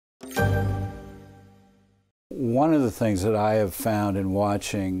one of the things that I have found in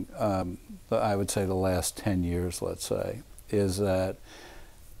watching, I would say the last 10 years, let's say, is that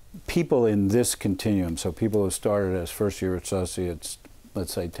people in this continuum, so people who started as first-year associates,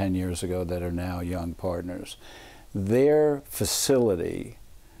 let's say 10 years ago, that are now young partners, their facility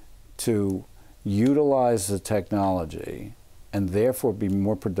to utilize the technology and therefore be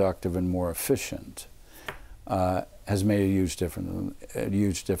more productive and more efficient has made a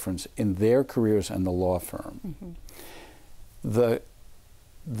huge difference in their careers and the law firm.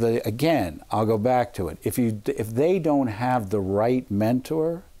 Again, I'll go back to it. If they don't have the right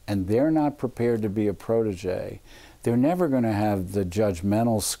mentor and they're not prepared to be a protege, they're never going to have the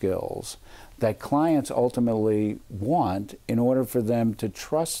judgmental skills that clients ultimately want in order for them to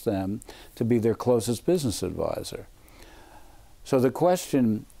trust them to be their closest business advisor. So the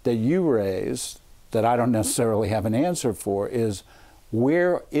question that you raised, that I don't necessarily have an answer for, is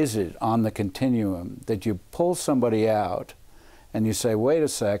where is it on the continuum that you pull somebody out and you say, wait a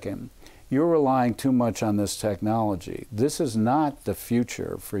second, you're relying too much on this technology. This is not the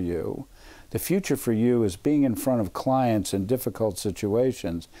future for you. The future for you is being in front of clients in difficult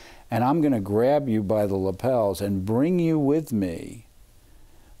situations, and I'm going to grab you by the lapels and bring you with me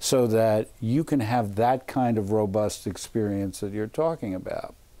so that you can have that kind of robust experience that you're talking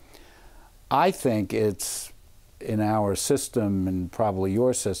about. I think it's in our system, and probably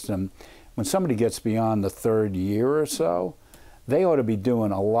your system, when somebody gets beyond the third year or so, they ought to be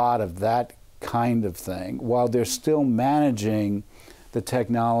doing a lot of that kind of thing while they're still managing the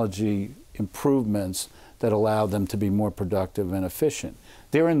technology improvements that allow them to be more productive and efficient.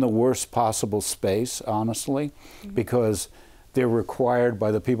 They're in the worst possible space, honestly, because they're required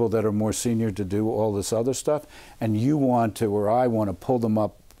by the people that are more senior to do all this other stuff, and you want to, or I want to, pull them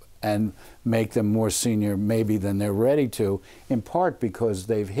up and make them more senior maybe than they're ready to, in part because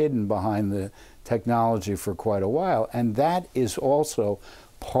they've hidden behind the technology for quite a while. And that is also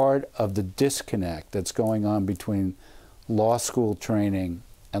part of the disconnect that's going on between law school training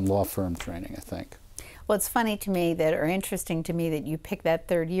and law firm training, I think. Well, it's funny to me that, or interesting to me that you picked that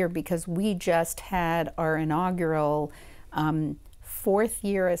third year, because we just had our inaugural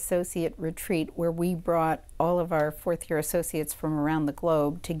fourth-year associate retreat where we brought all of our fourth-year associates from around the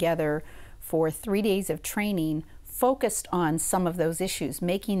globe together for 3 days of training focused on some of those issues,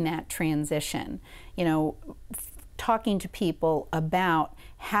 making that transition, you know, talking to people about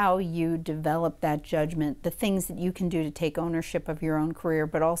how you develop that judgment, the things that you can do to take ownership of your own career,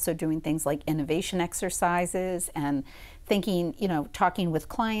 but also doing things like innovation exercises and thinking, you know, talking with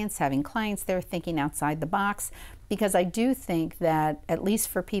clients, having clients there, thinking outside the box. Because I do think that, at least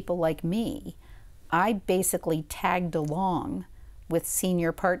for people like me, I basically tagged along with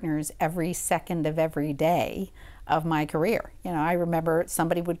senior partners every second of every day of my career. You know, I remember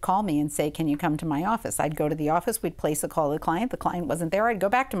somebody would call me and say, can you come to my office? I'd go to the office, we'd place a call to the client wasn't there, I'd go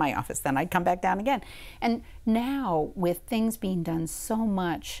back to my office, then I'd come back down again. And now, with things being done so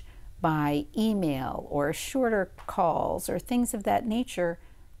much by email or shorter calls or things of that nature,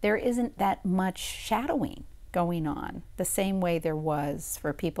 there isn't that much shadowing going on the same way there was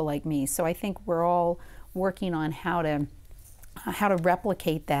for people like me. So I think we're all working on how to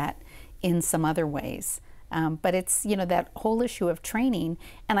replicate that in some other ways. But it's, you know, that whole issue of training.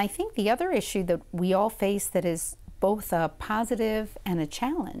 And I think the other issue that we all face that is both a positive and a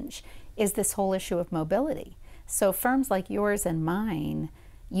challenge is this whole issue of mobility. So firms like yours and mine,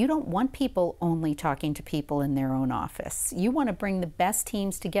 you don't want people only talking to people in their own office. You want to bring the best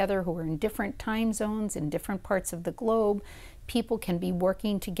teams together who are in different time zones, in different parts of the globe. People can be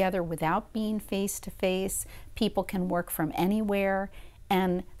working together without being face-to-face. People can work from anywhere.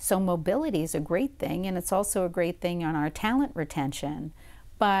 And so mobility is a great thing, and it's also a great thing on our talent retention.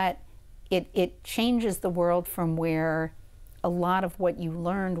 But it changes the world from where a lot of what you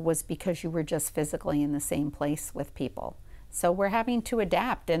learned was because you were just physically in the same place with people. So we're having to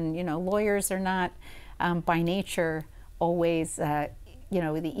adapt, and you know, lawyers are not by nature always you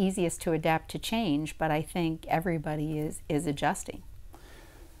know, the easiest to adapt to change, but I think everybody is adjusting.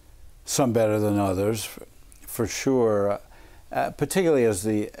 Some better than others, for sure. Particularly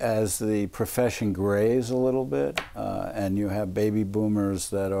as the profession grays a little bit, and you have baby boomers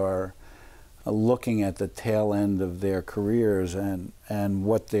that are looking at the tail end of their careers and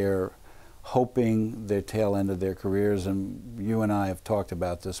what they're hoping their tail end of their careers. And you and I have talked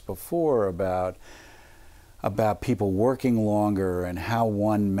about this before, about people working longer and how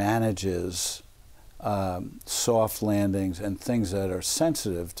one manages soft landings and things that are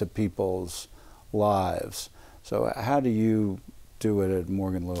sensitive to people's lives. So how do you do it at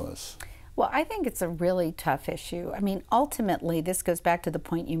Morgan Lewis? Well, I think it's a really tough issue. I mean, ultimately, this goes back to the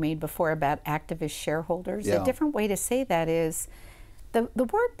point you made before about activist shareholders. Yeah. A different way to say that is the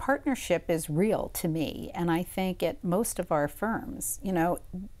word partnership is real to me, and I think at most of our firms. You know,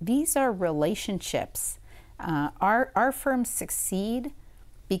 these are relationships. Our firms succeed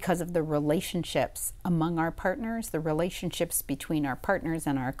because of the relationships among our partners, the relationships between our partners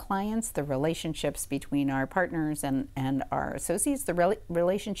and our clients, the relationships between our partners and our associates, the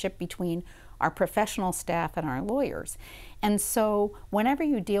relationship between our professional staff and our lawyers. And so whenever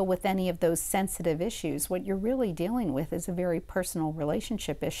you deal with any of those sensitive issues, what you're really dealing with is a very personal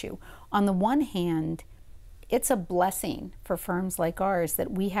relationship issue. On the one hand, it's a blessing for firms like ours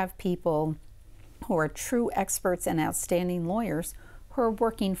that we have people who are true experts and outstanding lawyers who are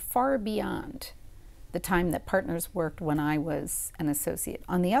working far beyond the time that partners worked when I was an associate.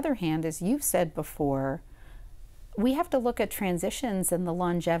 On the other hand, as you've said before, we have to look at transitions and the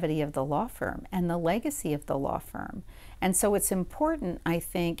longevity of the law firm and the legacy of the law firm. And so it's important, I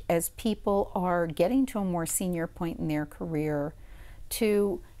think, as people are getting to a more senior point in their career,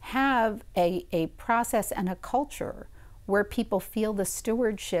 to have a process and a culture where people feel the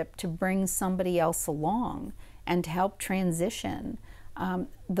stewardship to bring somebody else along and to help transition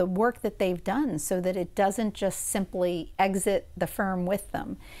the work that they've done so that it doesn't just simply exit the firm with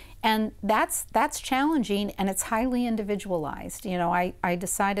them. And that's challenging, and it's highly individualized. You know, I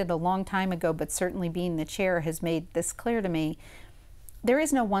decided a long time ago, but certainly being the chair has made this clear to me, there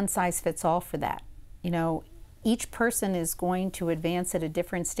is no one size fits all for that. You know, each person is going to advance at a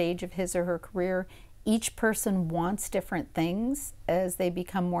different stage of his or her career. Each person wants different things as they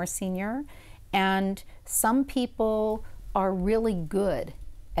become more senior, and some people are really good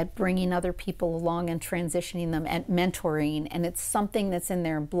at bringing other people along and transitioning them and mentoring, and it's something that's in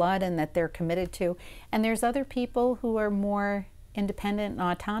their blood and that they're committed to. And there's other people who are more independent and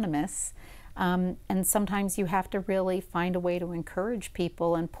autonomous, and sometimes you have to really find a way to encourage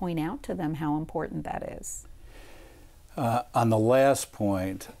people and point out to them how important that is. On the last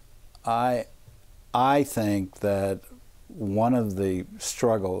point, I think that one of the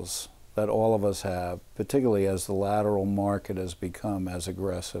struggles that all of us have, particularly as the lateral market has become as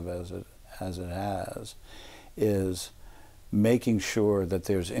aggressive as it has, is making sure that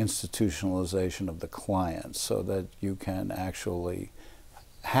there's institutionalization of the client so that you can actually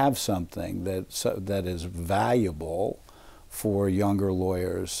have something that is valuable for younger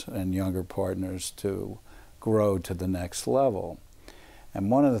lawyers and younger partners to grow to the next level. And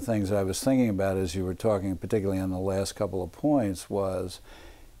one of the things I was thinking about as you were talking, particularly on the last couple of points, was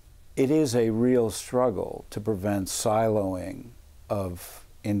it is a real struggle to prevent siloing of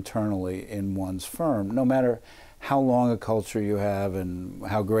internally in one's firm, no matter how long a culture you have and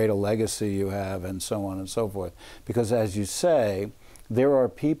how great a legacy you have and so on and so forth. Because as you say, there are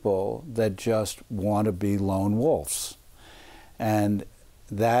people that just want to be lone wolves. And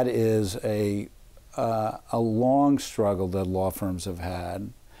that is a long struggle that law firms have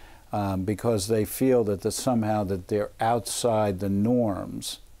had because they feel that somehow that they're outside the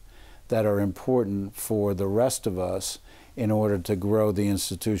norms that are important for the rest of us in order to grow the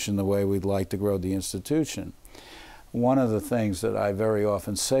institution the way we'd like to grow the institution. One of the things that I very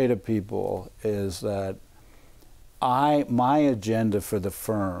often say to people is that my agenda for the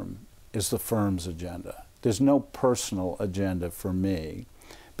firm is the firm's agenda. There's no personal agenda for me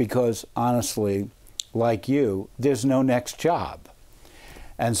because honestly, like you, there's no next job.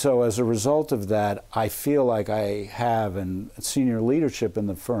 And so as a result of that, I feel like I have, and senior leadership in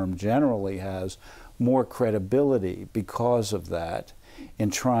the firm generally has, more credibility because of that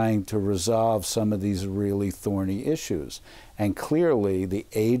in trying to resolve some of these really thorny issues. And clearly, the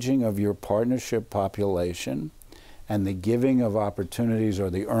aging of your partnership population and the giving of opportunities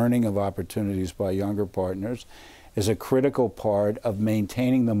or the earning of opportunities by younger partners is a critical part of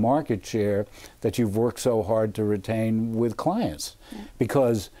maintaining the market share that you've worked so hard to retain with clients. Yeah.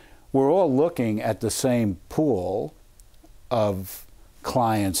 Because we're all looking at the same pool of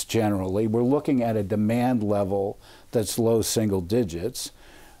clients generally. We're looking at a demand level that's low single digits.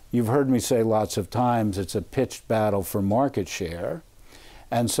 You've heard me say lots of times it's a pitched battle for market share.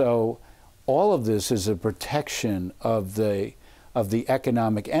 And so all of this is a protection of the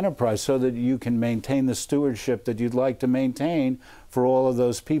economic enterprise so that you can maintain the stewardship that you'd like to maintain for all of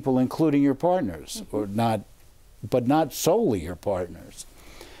those people, including your partners, or not, but not solely your partners.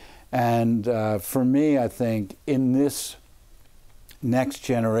 And for me, I think in this next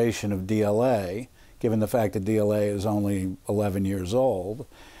generation of DLA, given the fact that DLA is only 11 years old,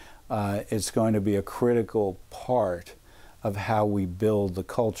 it's going to be a critical part of how we build the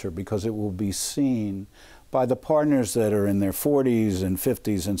culture because it will be seen by the partners that are in their 40s and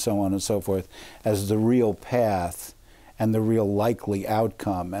 50s and so on and so forth as the real path and the real likely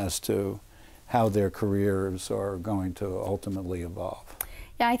outcome as to how their careers are going to ultimately evolve.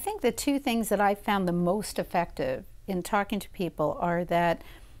 Yeah, I think the two things that I found the most effective in talking to people are that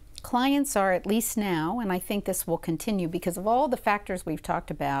clients are, at least now, and I think this will continue because of all the factors we've talked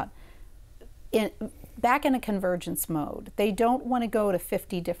about, back in a convergence mode. They don't want to go to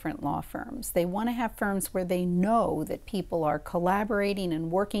 50 different law firms. They want to have firms where they know that people are collaborating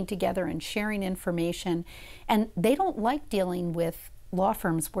and working together and sharing information. And they don't like dealing with law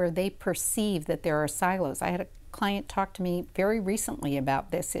firms where they perceive that there are silos. I had a client talk to me very recently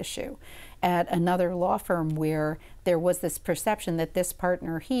about this issue at another law firm where there was this perception that this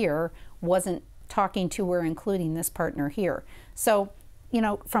partner here wasn't talking to or including this partner here. So, you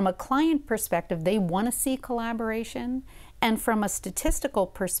know, from a client perspective, they want to see collaboration. And from a statistical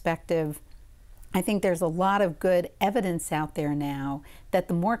perspective, I think there's a lot of good evidence out there now that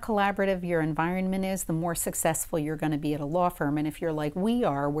the more collaborative your environment is, the more successful you're going to be at a law firm. And if you're like we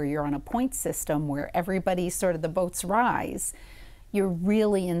are, where you're on a point system where everybody sort of the boats rise, you're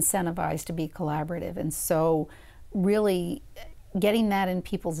really incentivized to be collaborative. And so really getting that in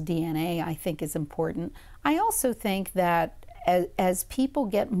people's DNA, I think, is important. I also think that as people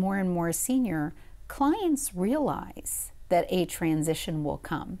get more and more senior, clients realize that a transition will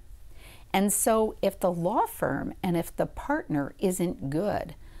come. And so if the law firm and if the partner isn't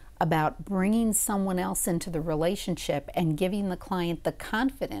good about bringing someone else into the relationship and giving the client the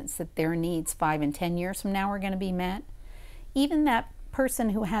confidence that their needs 5 and 10 years from now are going to be met, even that person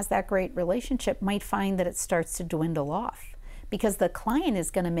who has that great relationship might find that it starts to dwindle off because the client is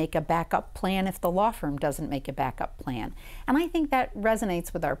going to make a backup plan if the law firm doesn't make a backup plan. And I think that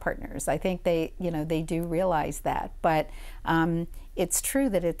resonates with our partners. I think they, you know, they do realize that. But it's true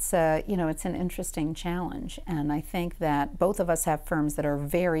that it's, you know, it's an interesting challenge. And I think that both of us have firms that are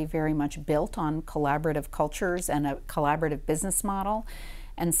very, very much built on collaborative cultures and a collaborative business model.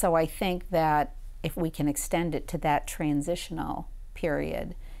 And so I think that if we can extend it to that transitional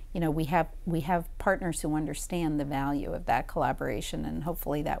period, you know, we have partners who understand the value of that collaboration, and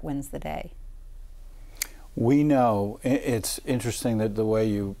hopefully that wins the day. We know, it's interesting that the way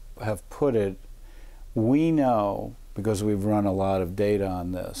you have put it, we know, because we've run a lot of data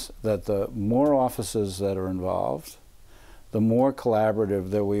on this, that the more offices that are involved, the more collaborative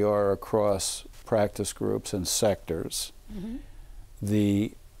that we are across practice groups and sectors,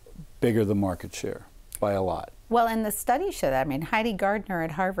 the bigger the market share by a lot. Well, and the studies show that. I mean, Heidi Gardner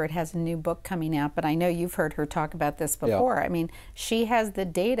at Harvard has a new book coming out, but I know you've heard her talk about this before. Yeah. I mean, she has the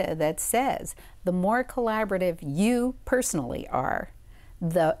data that says the more collaborative you personally are,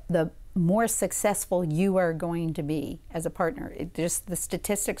 the more successful you are going to be as a partner. Just the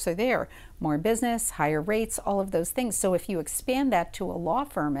statistics are there. More business, higher rates, all of those things. So if you expand that to a law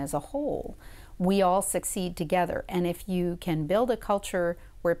firm as a whole, we all succeed together. And if you can build a culture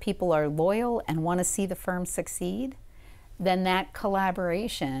where people are loyal and want to see the firm succeed, then that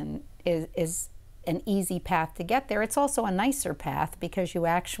collaboration is an easy path to get there. It's also a nicer path because you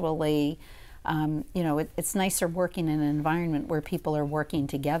actually, you know, it's nicer working in an environment where people are working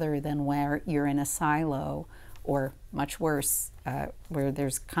together than where you're in a silo, or much worse, where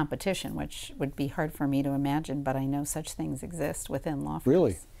there's competition, which would be hard for me to imagine, but I know such things exist within law firms.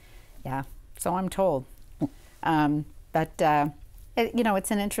 Really? Yeah, so I'm told. You know,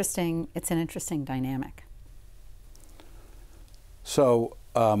 it's an interesting dynamic. So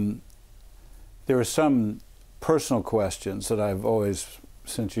there are some personal questions that I've always,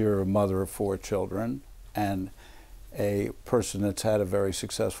 since you're a mother of 4 children and a person that's had a very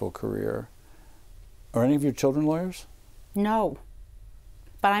successful career, are any of your children lawyers? No,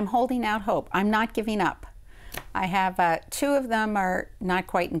 but I'm holding out hope. I'm not giving up. I have 2 of them are not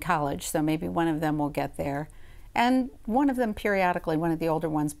quite in college, so maybe one of them will get there. And one of them periodically, one of the older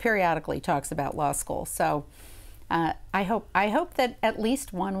ones, periodically talks about law school. So I hope that at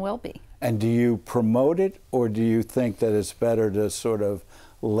least one will be. And do you promote it, or do you think that it's better to sort of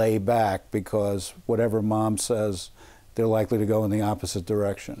lay back because whatever mom says, they're likely to go in the opposite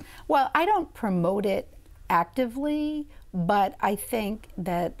direction? Well, I don't promote it actively, but I think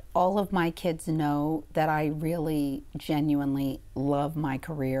that all of my kids know that I really genuinely love my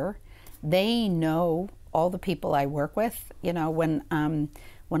career. They know all the people I work with. You know, when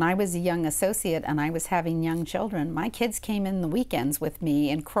I was a young associate and I was having young children, my kids came in the weekends with me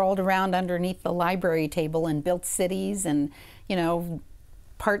and crawled around underneath the library table and built cities, and, you know,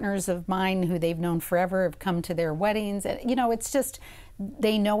 partners of mine who they've known forever have come to their weddings. And, you know, it's just,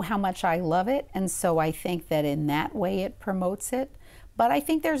 they know how much I love it, and so I think that in that way it promotes it. But I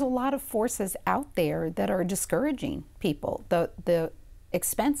think there's a lot of forces out there that are discouraging people. The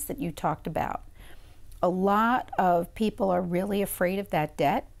expense that you talked about. A lot of people are really afraid of that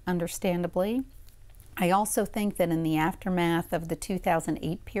debt, understandably. I also think that in the aftermath of the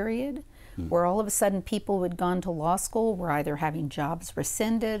 2008 period, where all of a sudden people who had gone to law school were either having jobs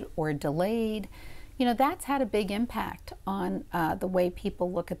rescinded or delayed, you know, that's had a big impact on the way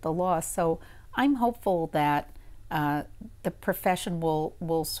people look at the law. So I'm hopeful that the profession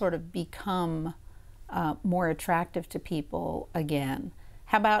will sort of become more attractive to people again.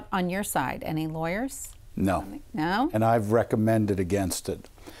 How about on your side? Any lawyers? No. No? And I've recommended against it.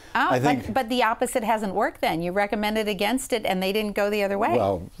 Oh, I think, but the opposite hasn't worked then. You recommended against it and they didn't go the other way.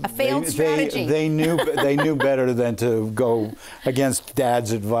 well, a failed strategy. They knew better than to go against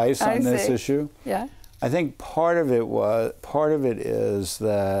Dad's advice on this issue. Yeah. I think part of it is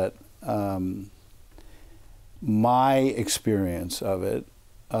that my experience of it,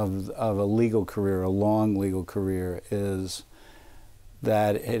 of a legal career, a long legal career, is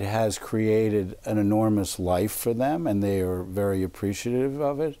that it has created an enormous life for them, and they are very appreciative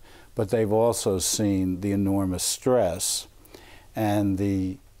of it, but they've also seen the enormous stress and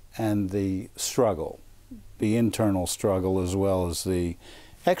the struggle, the internal struggle as well as the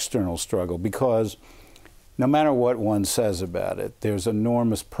external struggle, because no matter what one says about it, there's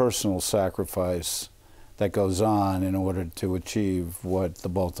enormous personal sacrifice that goes on in order to achieve what the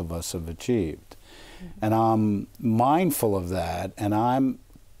both of us have achieved. And I'm mindful of that, and I'm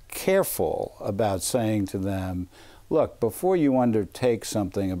careful about saying to them, look, before you undertake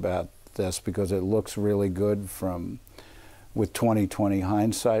something about this because it looks really good with 20/20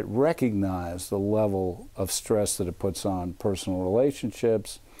 hindsight, recognize the level of stress that it puts on personal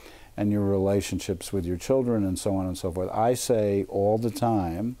relationships and your relationships with your children and so on and so forth. I say all the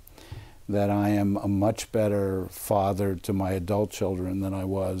time that I am a much better father to my adult children than I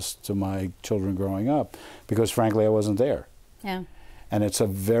was to my children growing up, because frankly I wasn't there. Yeah. And it's a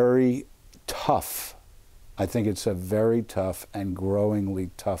very tough, I think it's a very tough and growingly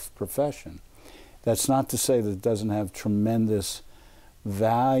tough profession. That's not to say that it doesn't have tremendous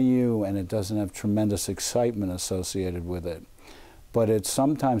value and it doesn't have tremendous excitement associated with it, but it's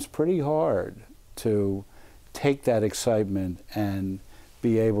sometimes pretty hard to take that excitement and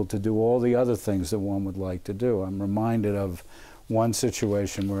be able to do all the other things that one would like to do. I'm reminded of one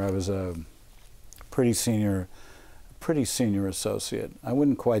situation where I was a pretty senior associate. I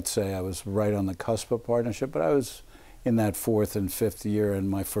wouldn't quite say I was right on the cusp of partnership, but I was in that 4th and 5th year, and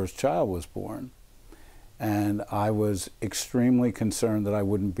my first child was born. And I was extremely concerned that I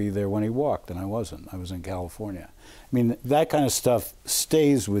wouldn't be there when he walked, and I wasn't. I was in California. I mean, that kind of stuff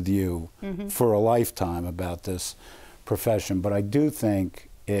stays with you for a lifetime about this profession, but I do think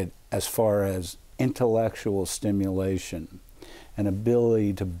it, as far as intellectual stimulation and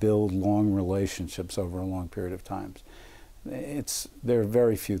ability to build long relationships over a long period of time, there are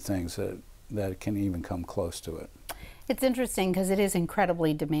very few things that can even come close to it. It's interesting because it is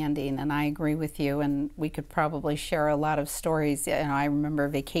incredibly demanding, and I agree with you, and we could probably share a lot of stories. You know, I remember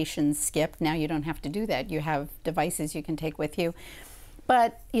vacations skipped. Now you don't have to do that. You have devices you can take with you.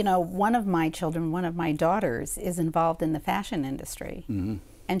 But, you know, one of my children, one of my daughters, is involved in the fashion industry.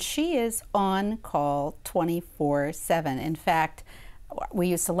 And she is on call 24/7. In fact, we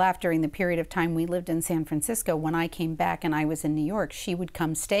used to laugh during the period of time we lived in San Francisco. When I came back and I was in New York, she would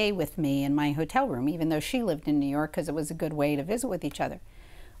come stay with me in my hotel room, even though she lived in New York, because it was a good way to visit with each other.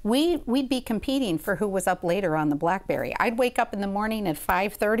 We'd be competing for who was up later on the BlackBerry. I'd wake up in the morning at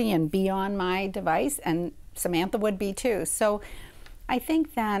 5:30 and be on my device, and Samantha would be too. So I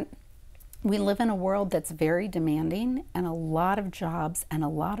think that we live in a world that's very demanding, and a lot of jobs and a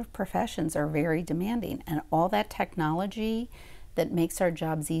lot of professions are very demanding. And all that technology that makes our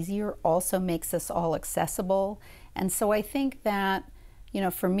jobs easier also makes us all accessible. And so I think that, you know,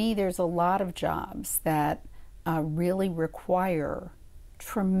 for me, there's a lot of jobs that really require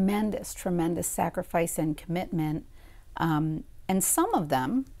tremendous, tremendous sacrifice and commitment. And some of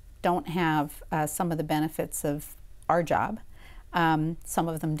them don't have some of the benefits of our job. Some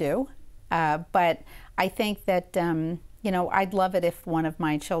of them do. But I think that, you know, I'd love it if one of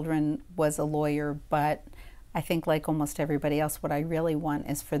my children was a lawyer, but I think like almost everybody else, what I really want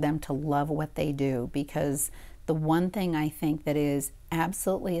is for them to love what they do, because the one thing I think that is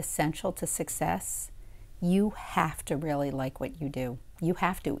absolutely essential to success, you have to really like what you do. You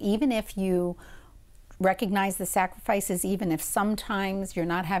have to. Even if you recognize the sacrifices, even if sometimes you're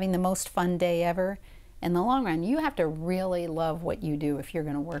not having the most fun day ever, in the long run, you have to really love what you do if you're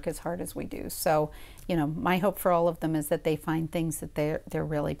going to work as hard as we do. So, you know, my hope for all of them is that they find things that they're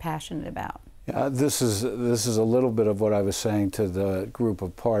really passionate about. This is a little bit of what I was saying to the group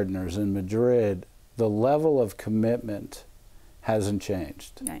of partners in Madrid. The level of commitment hasn't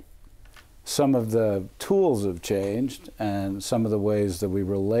changed. Right. Some of the tools have changed, and some of the ways that we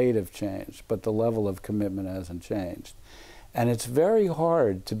relate have changed, but the level of commitment hasn't changed. And it's very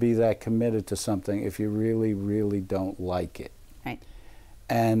hard to be that committed to something if you really, really don't like it. Right.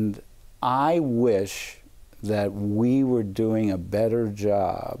 And I wish that we were doing a better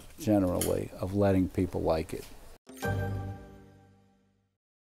job, generally, of letting people like it.